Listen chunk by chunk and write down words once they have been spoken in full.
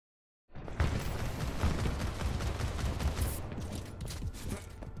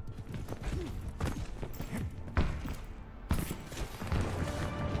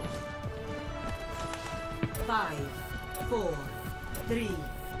5, 4, 3,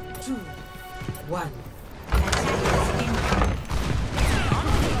 2, 1.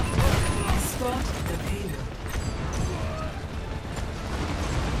 Escort the payload.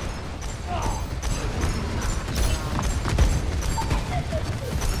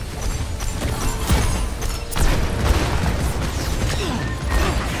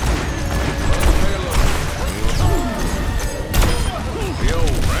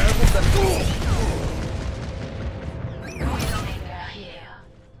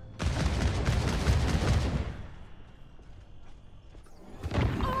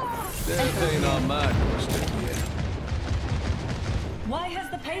 Why has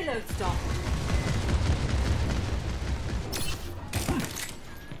the payload stopped?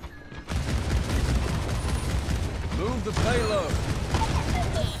 Move the payload.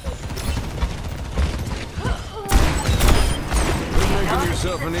 You're making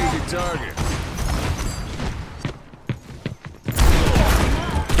yourself an easy target.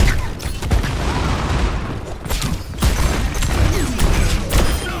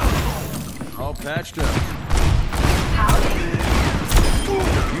 All patched up.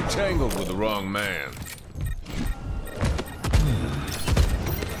 You tangled with the wrong man.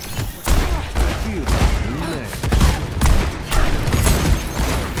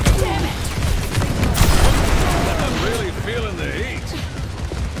 Damn it! I'm really feeling the heat.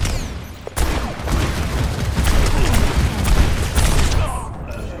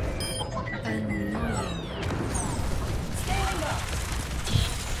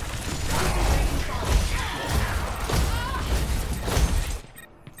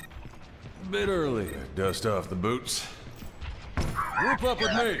 A bit early to dust off the boots. Group up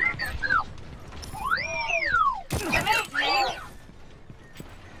with me.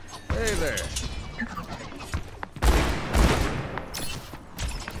 Hey there.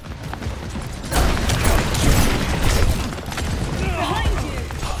 Behind you!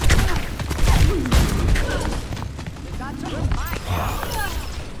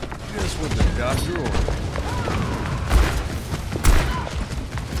 Just what the doctor ordered.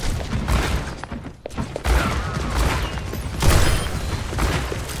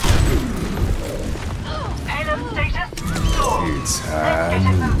 It's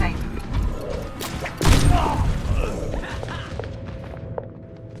time.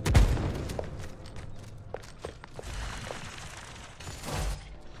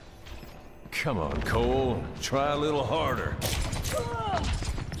 Come on, Cole. Try a little harder.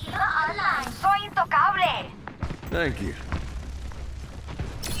 Soy intocable. Thank you.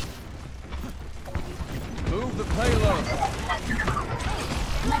 Move the payload.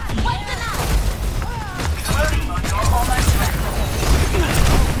 Let's wipe them out. You're almost ready.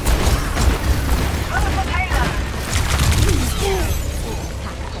 Move the payload.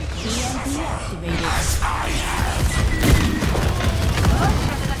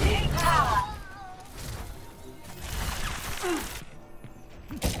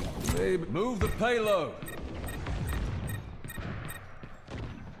 Baby, move the payload.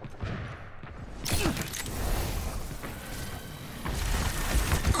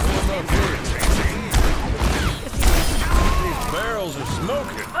 Come up here. These barrels are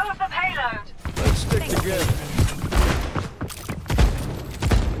smoking. Move the payload. Let's stick together.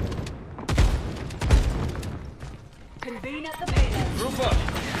 Convene at the payload. Group up.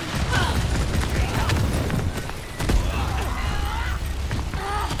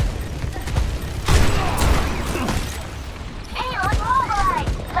 Payload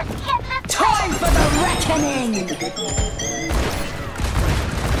mobilized. Let's get this. Time for the reckoning!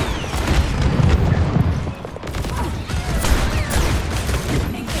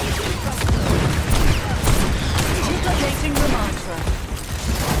 Duplicating the mantra.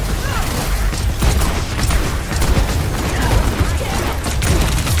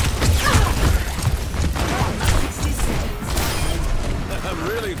 I'm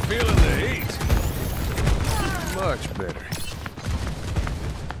really feeling the heat. Much better.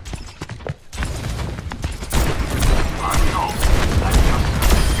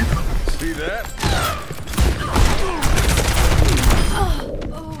 See that?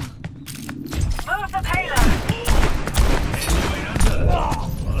 Move the payload.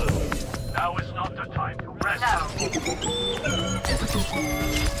 Now is not the time to rest. No.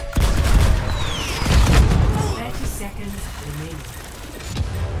 30 seconds remaining.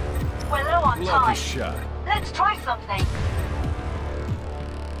 We're low on Lucky time. shot. Let's try something.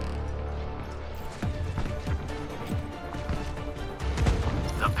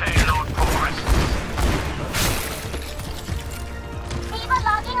 The payload progresses. Viva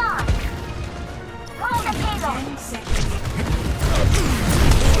logging on. Move the payload. 10 seconds.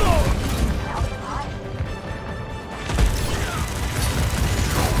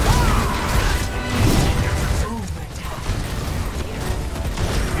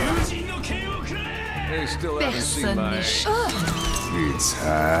 They still haven't seen my Besser ass. nicht. It's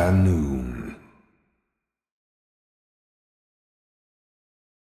high noon.